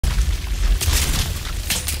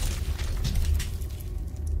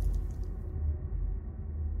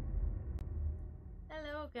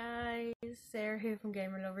up guys, Sarah here from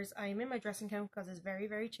Gamer Lovers. I am in my dressing gown because it's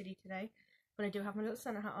very chilly today, but I do have my little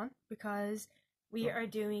Santa hat on because we are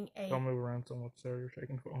doing a... Don't move around so much, Sarah, you're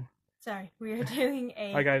shaking the phone. Sorry, we are doing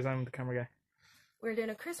a... Hi guys, I'm the camera guy. We're doing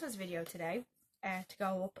a Christmas video today to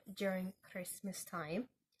go up during Christmas time.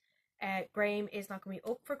 Graeme is not going to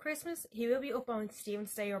be up for Christmas. He will be up on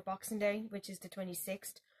Stephen's Day or Boxing Day, which is the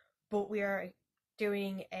 26th, but we are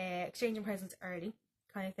doing exchanging presents early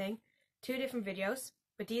kind of thing. 2 different videos,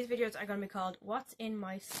 but these videos are going to be called What's in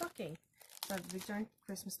My Stocking. So I have a big giant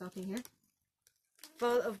Christmas stocking here,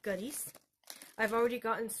 full of goodies. I've already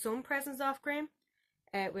gotten some presents off Graeme,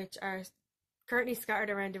 which are currently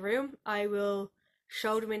scattered around the room. I will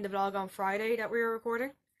show them in the vlog on Friday that we were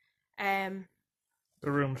recording. The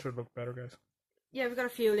room should look better, guys. Yeah, we've got a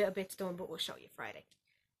few little bits done, but we'll show you Friday.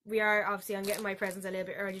 We are obviously on getting my presents a little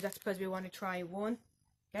bit early. That's because we want to try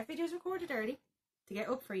get videos recorded early to get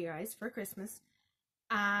up for you guys for Christmas,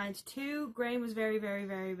 and 2, Graeme was very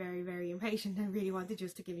impatient and really wanted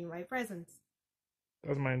just to give me my presents.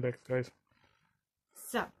 That was my index, guys.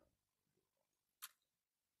 So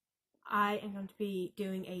I am going to be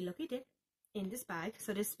doing a lucky dip in this bag.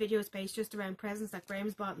 So this video is based just around presents that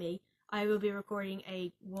Graeme's bought me. I will be recording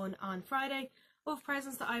one on Friday of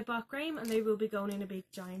presents that I bought Graeme, and they will be going in a big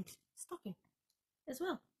giant stocking as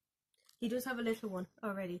well. He does have a little one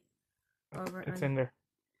already. It's in there.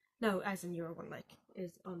 No, as in your one, like,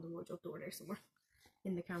 is on the wardrobe door there somewhere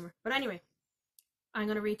in the camera. But anyway, I'm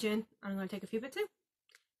going to reach in and I'm going to take a few bits out.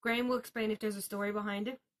 Graeme will explain if there's a story behind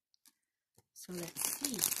it. So let's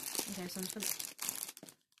see. Okay, so I'm just going to...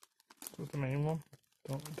 What's the main one?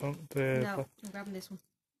 No, I'm grabbing this one.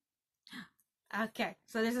 Okay,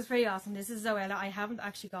 so this is pretty awesome. This is Zoella. I haven't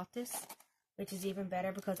actually got this, which is even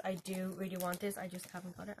better because I do really want this. I just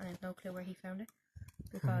haven't got it and I have no clue where he found it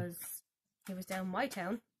because he was down my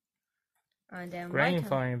town. And down Graeme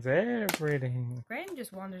finds everything. Graeme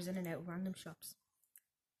just wanders in and out of random shops.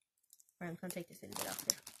 Right, I'm going to take this little bit off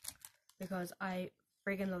here because I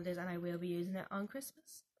friggin' love this and I will be using it on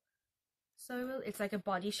Christmas. So I will. It's like a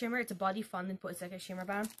body shimmer. It's a body fondant, but it's like a shimmer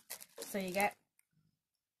balm. So you get...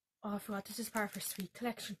 Oh, I forgot, this is part for Sweet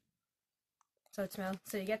Collection. So it smells.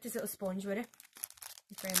 So you get this little sponge with it.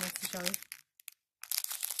 If Graeme wants to show you.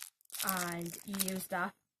 And you use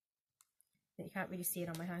that. You can't really see it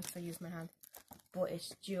on my hand because I use my hand. But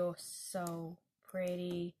it's just so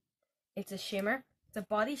pretty. It's a shimmer. It's a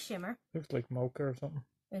body shimmer. Looks like mocha or something.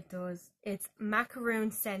 It does. It's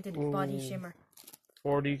macaroon scented body shimmer.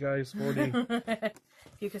 40 guys, 40. If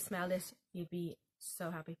you could smell this, you'd be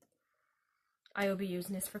so happy. I will be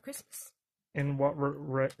using this for Christmas. In what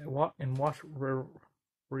relatable?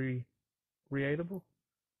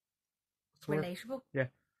 Relatable? Yeah.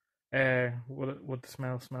 What the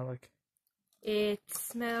smell like? It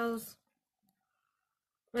smells...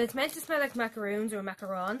 Well, it's meant to smell like macaroons or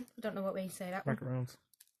macaron. I don't know what way you say that. Macaroons.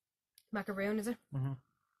 Macaroon, is it? Mm-hmm.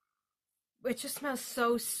 It just smells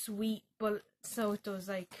so sweet, but so it does,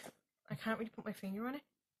 like... I can't really put my finger on it.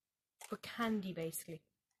 But candy, basically.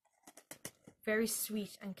 Very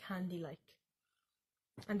sweet and candy-like.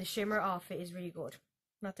 And the shimmer off it is really good.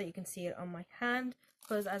 Not that you can see it on my hand,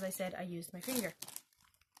 because as I said, I used my finger.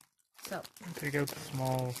 So. Take out the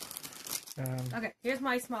small... Okay, here's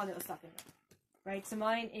my small little stocking. Right, so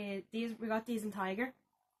mine is... We got these in Tiger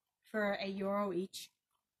for €1 each.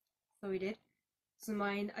 So we did. So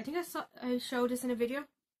mine... I think I showed this in a video.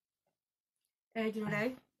 The other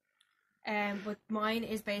day. But mine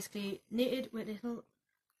is basically knitted with little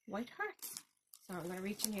white hearts. So I'm going to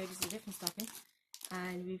reach in here. This is a different stocking.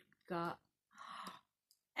 And we've got...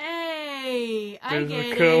 Hey! I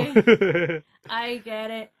get it! I get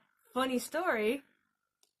it. Funny story.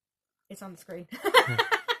 It's on the screen.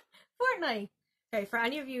 Fortnite! Okay, for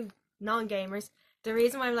any of you non-gamers, the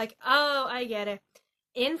reason why I'm like, oh, I get it.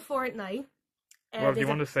 In Fortnite... Well, do you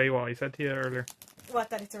want to say what I said to you earlier? What,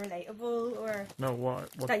 that it's a relatable, or... No,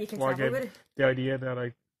 what that you can travel with it? The idea that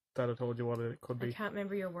I told you what it could be. I can't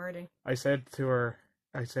remember your wording. I said to her,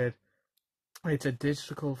 it's a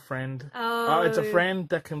digital friend. Oh. It's a friend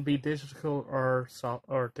that can be digital or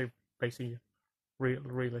basically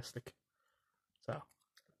realistic. So.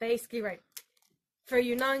 Basically, right. For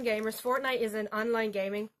you non-gamers, Fortnite is an online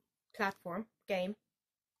gaming platform, game.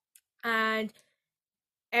 And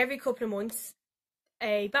every couple of months,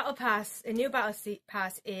 a new battle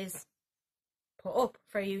pass is put up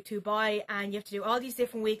for you to buy, and you have to do all these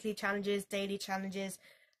different weekly challenges, daily challenges,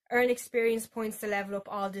 earn experience points to level up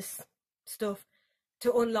all this stuff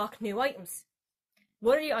to unlock new items.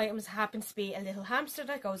 One of the items happens to be a little hamster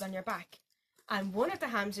that goes on your back. And one of the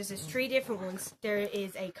hamsters is 3 different ones. There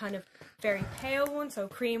is a kind of very pale one, so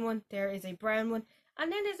cream one. There is a brown one.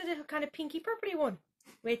 And then there's a little kind of pinky purpley one,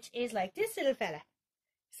 which is like this little fella.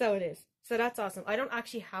 So it is. So that's awesome. I don't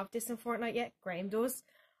actually have this in Fortnite yet. Graeme does.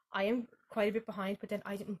 I am quite a bit behind, but then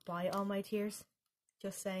I didn't buy all my tiers.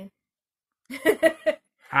 Just saying.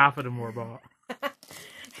 Half of them were bought.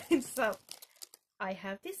 So I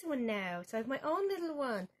have this one now. So I have my own little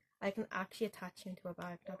one. I can actually attach him to a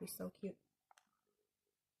bag. That'd be so cute.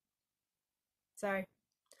 Sorry.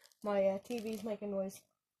 My TV's making noise.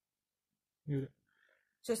 Mute it.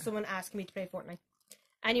 Just someone asking me to play Fortnite.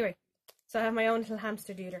 Anyway, so I have my own little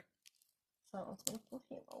hamster duder. So I'm going to put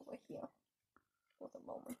him over here for the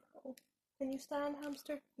moment. Oh, can you stand,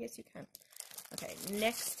 hamster? Yes, you can. Okay,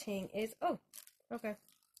 next thing is... Oh, okay.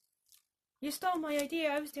 You stole my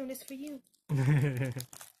idea. I was doing this for you.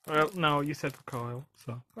 Well, no, you said for Kyle,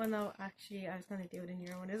 so... Well, no, actually, I was going to do it in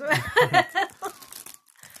your one as well.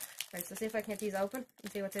 Right, so see if I can get these open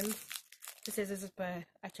and see what's in them. The scissors is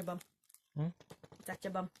at your bum. It's at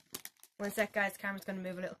your bum. One sec, guys. The camera's going to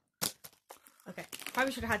move a little. Okay.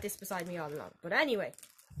 Probably should have had this beside me all along. But anyway.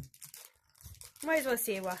 Might as well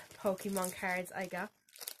see what Pokemon cards I got.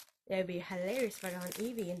 It would be hilarious if I got an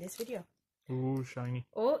Eevee in this video. Ooh, shiny.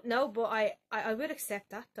 Oh, no, but I would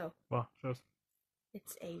accept that, though. What? Just...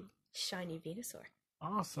 It's a shiny Venusaur.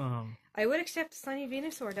 Awesome. I would accept a shiny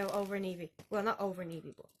Venusaur, though, over an Eevee. Well, not over an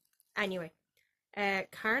Eevee, but... Anyway.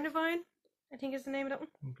 Carnivine, I think is the name of that one.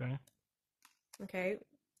 Okay. Okay.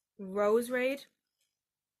 Rose Raid.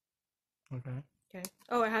 Okay. Okay.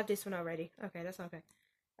 Oh, I have this one already. Okay, that's okay.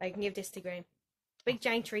 I can give this to Graeme. Big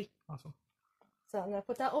giant tree. Awesome. So I'm going to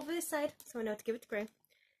put that over this side so I know to give it to Graeme.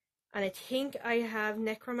 And I think I have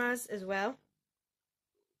Necromaz as well.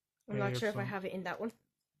 I'm not sure if I have it in that one.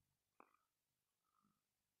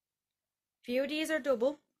 Few of these are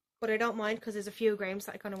double, but I don't mind because there's a few Graemes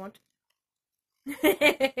that I kind of want.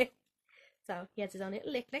 So he has his own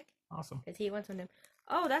little lick. Awesome. Because he wants one of them.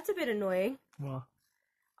 Oh, that's a bit annoying. What?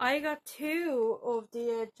 I got 2 of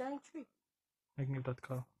the giant tree. I can give that to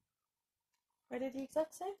Kyle. Are they the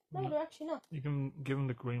exact same? No, they're actually not. You can give him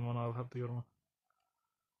the green one, I'll have the other one.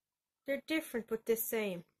 They're different, but the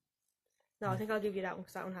same. No, I think I'll give you that one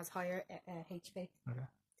because that one has higher HP. Okay.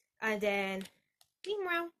 And then,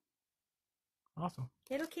 meow. Awesome.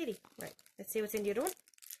 Little kitty. Right, let's see what's in the other one.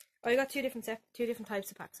 Oh, you got 2 different types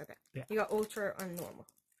of packs. Okay. Yeah. You got ultra and normal.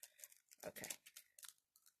 Okay.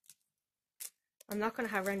 I'm not going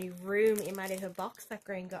to have any room in my little box that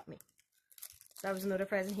Graeme got me. That was another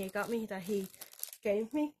present he got me that he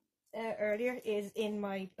gave me earlier is in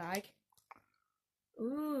my bag.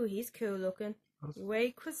 Ooh, he's cool looking.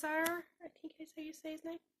 Wayquazar, I think is how you say his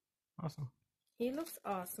name. Awesome. He looks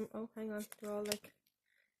awesome. Oh, hang on. They're all like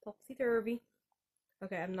topsy-turvy.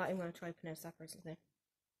 Okay, I'm not even going to try to pronounce that person's name.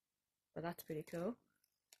 But that's pretty cool.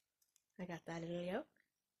 I got that little yoke.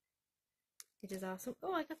 Which is awesome.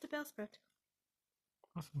 Oh, I got the Bellsprout.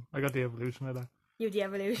 Awesome. I got the evolution of that. You have the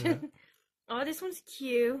evolution? Yeah. Oh, this one's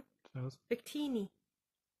cute. Victini.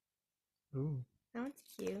 Ooh. That one's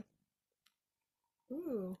cute.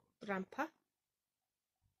 Ooh, Grandpa.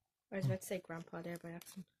 I was about to say Grandpa there by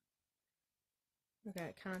accident. Okay,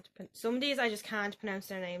 I can't. Some of these I just can't pronounce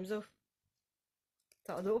their names of.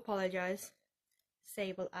 So I do apologise.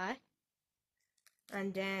 Sable Eye.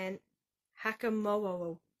 And then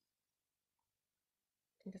Hakamowo.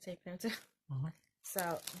 I think that's how you pronounce it.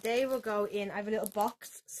 So they will go in. I have a little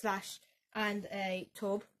box / and a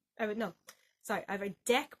tub. I have a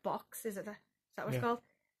deck box. Is that what it's called?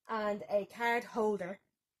 And a card holder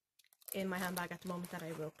in my handbag at the moment that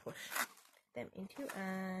I will push them into.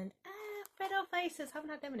 And Fredo faces. Haven't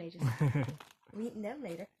had them in ages. I'm eating them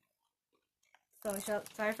later. So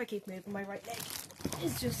sorry if I keep moving. My right leg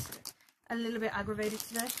is just a little bit aggravated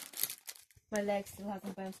today. My leg still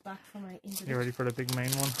hasn't bounced back from my injury. You ready for the big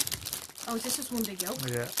main one? Oh, is this just one big yolk?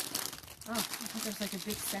 Yeah. Oh, I thought there was like a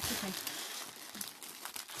big separate thing.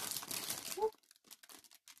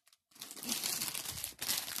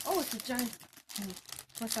 Oh, it's a giant.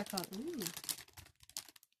 What's that called? Ooh.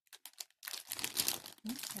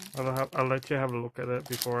 Okay. I'll let you have a look at it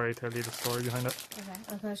before I tell you the story behind it. Okay,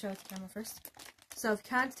 I'm going to show it to the camera first. So if you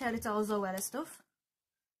can't tell, it's all Zoella stuff.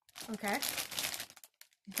 Okay.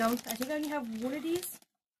 I think I only have one of these.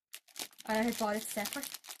 And I had bought it separate.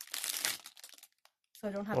 So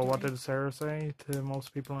I don't have. Well, what did Sarah say to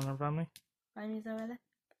most people in her family? Buy me Zoella?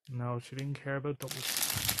 No, she didn't care about doubles.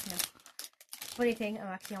 No. Funny thing, I'm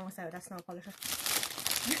actually almost out of that snow polisher.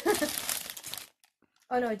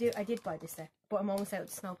 Oh no, I did buy this there, but I'm almost out of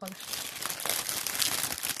the snow polish.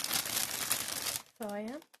 So I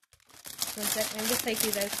am. One second, I'm just take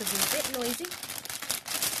these out because they're a bit noisy.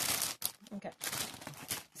 Okay.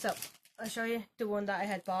 So I'll show you the one that I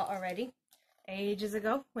had bought already. ages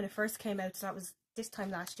ago when it first came out, so that was this time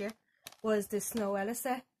last year, was the Snowella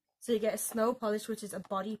set. So you get a snow polish, which is a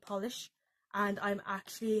body polish, and I'm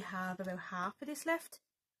actually have about half of this left.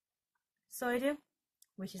 So I do,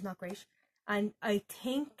 which is not great. And I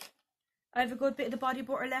think I have a good bit of the body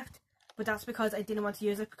butter left, but that's because I didn't want to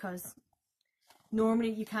use it, because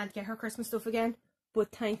normally you can't get her Christmas stuff again,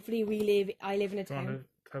 but thankfully I live in a town. Do you want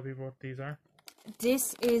to tell people what these are?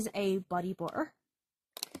 This is a body butter,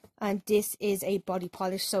 and this is a body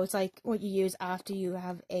polish, so it's like what you use after you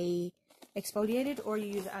have a exfoliated, or you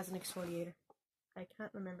use it as an exfoliator. I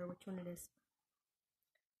can't remember which one it is.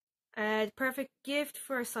 Perfect gift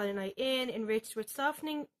for a sunny night in, enriched with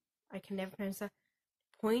softening, I can never pronounce that,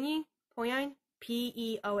 poignine,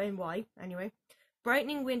 P-E-O-N-Y, anyway,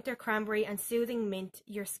 brightening winter cranberry and soothing mint,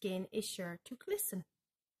 your skin is sure to glisten.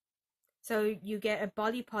 So you get a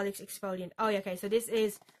body polish exfoliant. Oh, yeah, okay, so this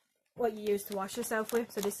is what you use to wash yourself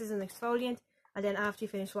with. So this is an exfoliant, and then after you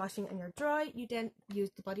finish washing and you're dry, you then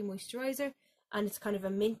use the body moisturizer, and it's kind of a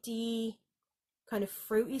minty, kind of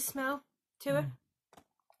fruity smell to it.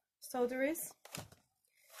 So there is.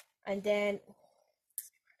 And then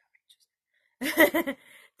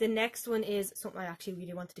the next one is something I actually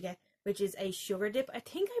really wanted to get, which is a sugar dip. I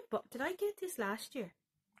think did I get this last year?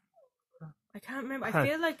 I can't remember. I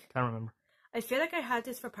feel like I had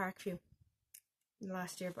this for Parkview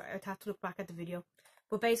last year, but I'd have to look back at the video.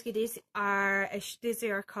 But basically, these are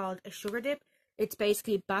called a sugar dip. It's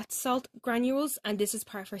basically bath salt granules, and this is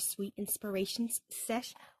part of her Sweet Inspirations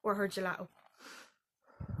set, or her gelato.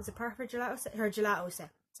 Is it part of her gelato set? Her gelato set.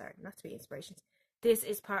 Sorry, not Sweet Inspirations. This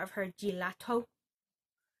is part of her gelato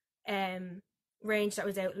range that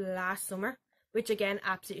was out last summer, which again,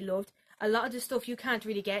 absolutely loved. A lot of the stuff you can't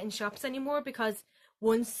really get in shops anymore, because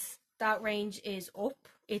once that range is up,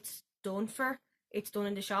 it's done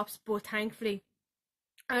in the shops. But thankfully,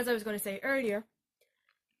 as I was going to say earlier,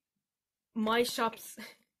 my shops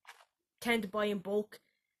tend to buy in bulk,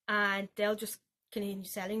 and they'll just continue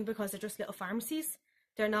selling because they're just little pharmacies.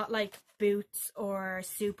 They're not like Boots or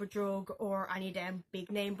Superdrug or any of them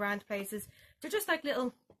big name brand places. They're just like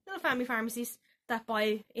little family pharmacies that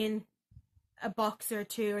buy in a box or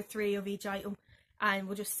 2 or 3 of each item, and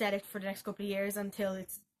will just sell it for the next couple of years until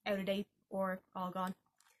it's out of date or all gone.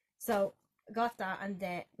 So I got that, and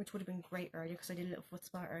then, which would have been great earlier because I did a little foot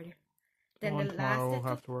spa earlier. Then the last little,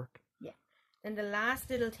 have to work. Yeah. Then the last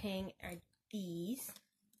little thing are these,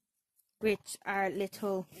 which are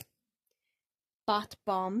little bath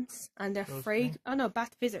bombs, and they're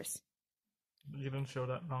bath fizzers. You didn't show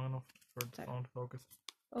that long enough for the phone to focus.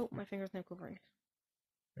 Oh, my finger's now covering it.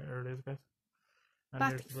 There it is, guys. And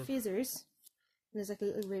bath fizzers. There's like a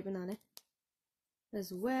little ribbon on it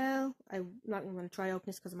as well. I'm not even going to try open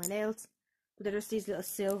this because of my nails, but they're just these little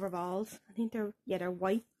silver balls. I think they're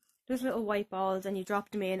white. There's little white balls, and you drop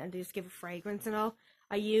them in, and they just give a fragrance and all.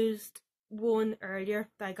 I used one earlier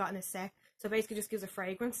that I got in a set, so basically just gives a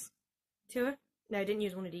fragrance to it. Now, I didn't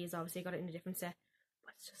use one of these, obviously, I got it in a different set,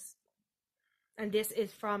 but it's just... And this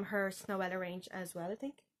is from her Snowella range as well, I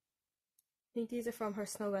think. I think these are from her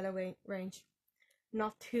Snowella range.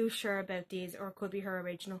 Not too sure about these, or it could be her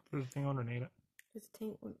original. There's a thing underneath it. There's a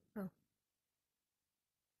thing... Oh.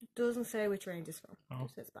 It doesn't say which range it's from. Oh.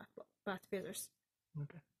 It says bath fizzers.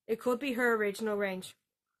 Okay. It could be her original range.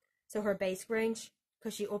 So her basic range,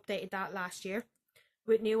 because she updated that last year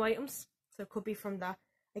with new items. So it could be from that.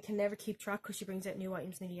 I can never keep track because she brings out new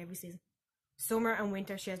items nearly every season. Summer and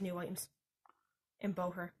winter, she has new items in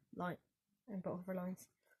both her lines.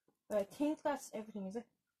 But I think that's everything, is it?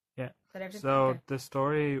 Yeah. Everything? So okay. The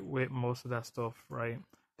story with most of that stuff, right?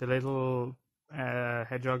 The little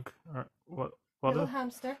hedgehog, or what? Little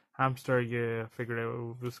hamster. Hamster, you figured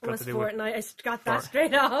out it was got to do Fortnite. I got that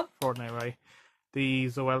straight off. Fortnite, right? The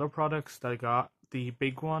Zoella products that I got, the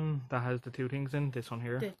big one that has the 2 things in, this one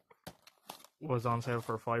here, was on sale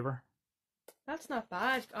for $5. That's not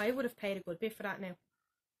bad. I would have paid a good bit for that now.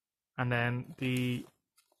 And then the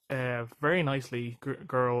very nicely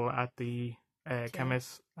girl at the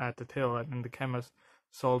chemist at the till, and the chemist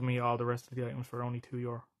sold me all the rest of the items for only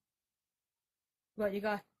 €2. Well, you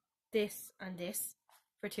got this and this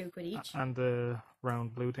for £2 each. And the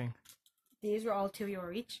round blue thing. These were all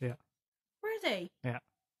 €2 each? Yeah. Were they? Yeah.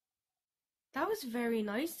 That was very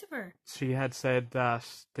nice of her. She had said that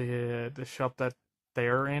the shop that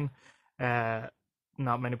they're in,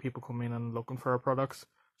 not many people come in and looking for her products,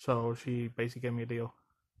 so she basically gave me a deal.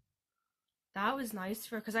 That was nice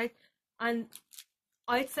for her, because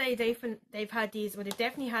I'd say they've had these, well, they've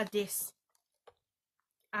definitely had this,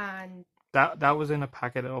 and that was in a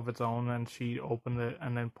packet of its own, and she opened it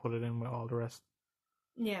and then put it in with all the rest.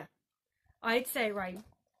 Yeah, I'd say, right,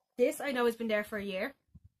 This I know has been there for a year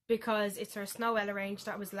because it's her Snowella range.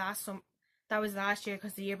 That was last year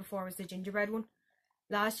because the year before was the gingerbread one.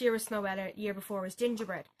 Last year was Snowella, year before was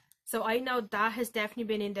gingerbread. So I know that has definitely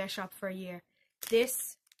been in their shop for a year.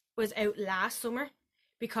 This was out last summer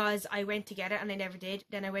because I went to get it and I never did.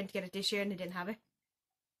 Then I went to get it this year and they didn't have it.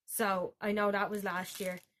 So I know that was last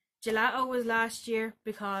year. Gelato was last year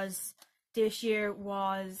because this year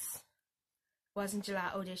wasn't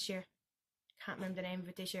Gelato this year. Can't remember the name of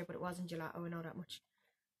it this year, but it wasn't Gelato, I know that much.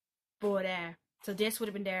 But so this would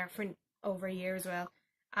have been there for over a year as well.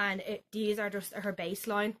 And these are just her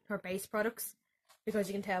baseline, her base products, because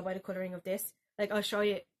you can tell by the colouring of this. Like, I'll show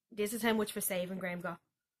you, this is how much for saving Graeme got.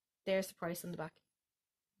 There's the price on the back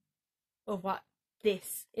of what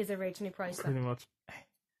this is originally priced Pretty at. much.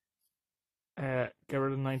 Get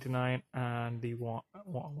rid of 99 and the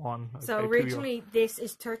one. So originally this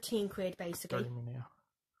is 13 quid basically. 30 minutes, yeah.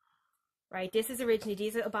 Right, this is originally,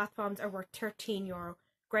 these little bath bombs are worth €13.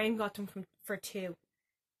 Graeme got them for 2.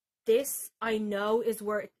 This I know is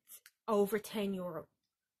worth over €10. I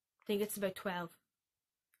think it's about 12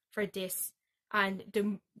 for this. And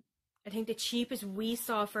I think the cheapest we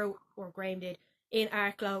saw for, or Graeme did, in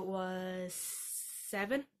Arklow was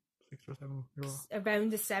 7. 6 or 7 euro.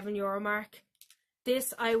 Around the €7 mark.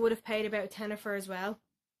 This I would have paid about a tenner for as well.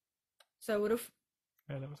 So I would have.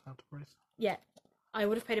 Yeah, that was half the price. Yeah, I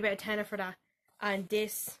would have paid about a tenner for that. And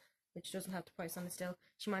this, which doesn't have the price on it still,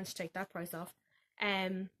 she managed to take that price off,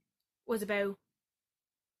 was about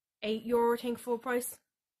 €8, I think, full price,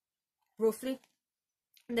 roughly.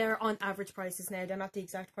 They're on average prices now. They're not the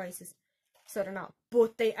exact prices, so they're not.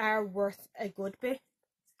 But they are worth a good bit.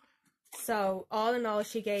 So all in all,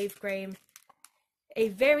 she gave Graeme a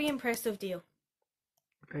very impressive deal.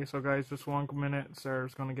 Okay, so guys, just 1 minute.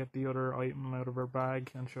 Sarah's going to get the other item out of her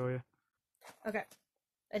bag and show you. Okay.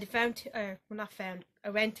 I found, well, not found. I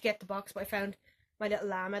went to get the box, but I found my little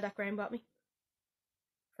llama that Graeme bought me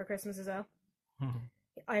for Christmas as well.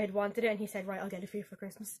 I had wanted it, and he said, right, I'll get it for you for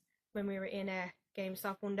Christmas, when we were in a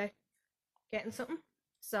GameStop one day getting something.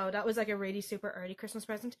 So that was like a really super early Christmas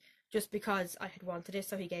present, just because I had wanted it,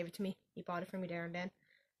 so he gave it to me. He bought it for me there and then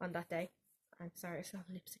on that day. I'm sorry, I still have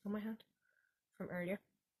lipstick on my hand from earlier.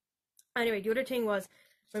 Anyway, the other thing was,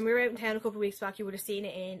 when we were out in town a couple of weeks back, you would have seen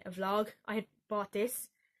it in a vlog. I had bought this,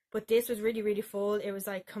 but this was really, really full. It was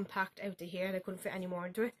like compact out to here, and I couldn't fit any more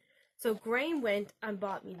into it. So Graeme went and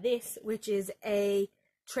bought me this, which is a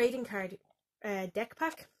trading card deck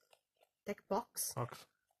box.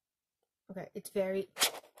 Okay, it's very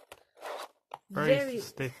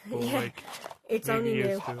stiff, but yeah, like, it's only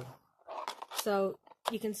new. To it. So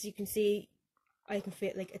you can see I can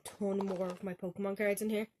fit like a ton more of my Pokemon cards in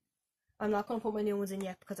here. I'm not going to put my new ones in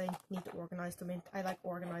yet because I need to organise them in. I like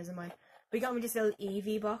organising mine. But he got me this little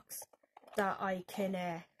Eevee box that I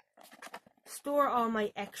can store all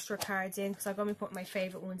my extra cards in, because I'm going to be putting my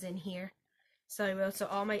favourite ones in here. So I will. So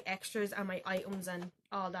all my extras and my items and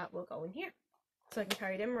all that will go in here, so I can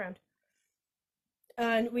carry them around.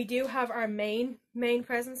 And we do have our main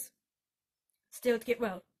presents still to get.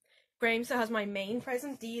 Well, Graeme still has my main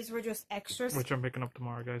present. These were just extras. Which I'm picking up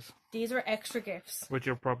tomorrow, guys. These were extra gifts. Which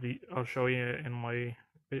I'll show you in my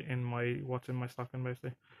what's in my stocking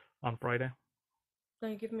basically on Friday. So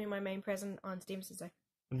you give me my main present on Stevenson's Day.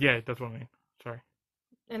 Yeah, that's what I mean. Sorry.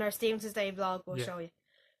 In our Stevenson's Day vlog, we'll show you.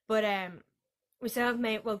 But we still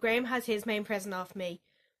have Graeme has his main present off me,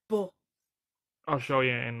 but I'll show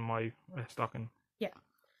you in my stocking. Yeah.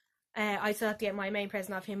 I still have to get my main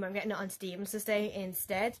present off him, but I'm getting it on Stevenson's Day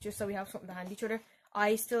instead, just so we have something to hand each other.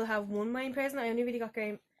 I still have one main present. I only really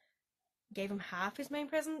gave him half his main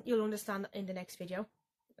present. You'll understand in the next video,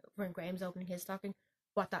 when Graeme's opening his stocking,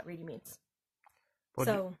 what that really means.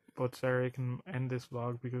 But Sarah, you can end this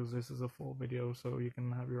vlog because this is a full video, so you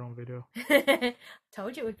can have your own video.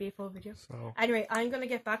 Told you it would be a full video. So anyway, I'm going to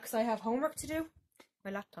get back because I have homework to do.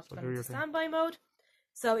 My laptop's gone into standby mode.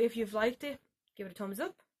 So if you've liked it, give it a thumbs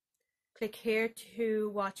up. Click here to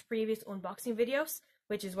watch previous unboxing videos,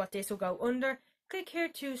 which is what this will go under. Click here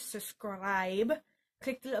to subscribe.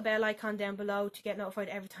 Click the little bell icon down below to get notified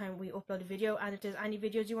every time we upload a video. And if there's any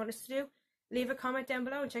videos you want us to do, leave a comment down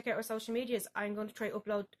below and check out our social medias. I'm going to try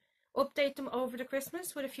update them over the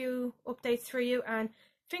Christmas with a few updates for you. And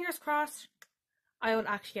fingers crossed, I will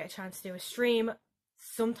actually get a chance to do a stream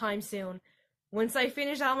sometime soon. Once I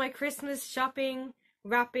finish all my Christmas shopping,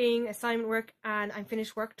 wrapping, assignment work, and I'm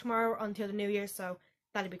finished work tomorrow until the New Year, so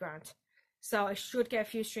that'll be grand. So I should get a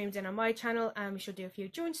few streams in on my channel, and we should do a few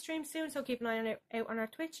joint streams soon, so keep an eye out on our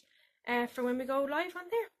Twitch for when we go live on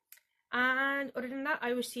there. And other than that,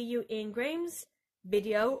 I will see you in Graeme's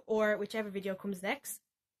video, or whichever video comes next.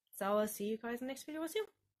 So I'll see you guys in the next video soon.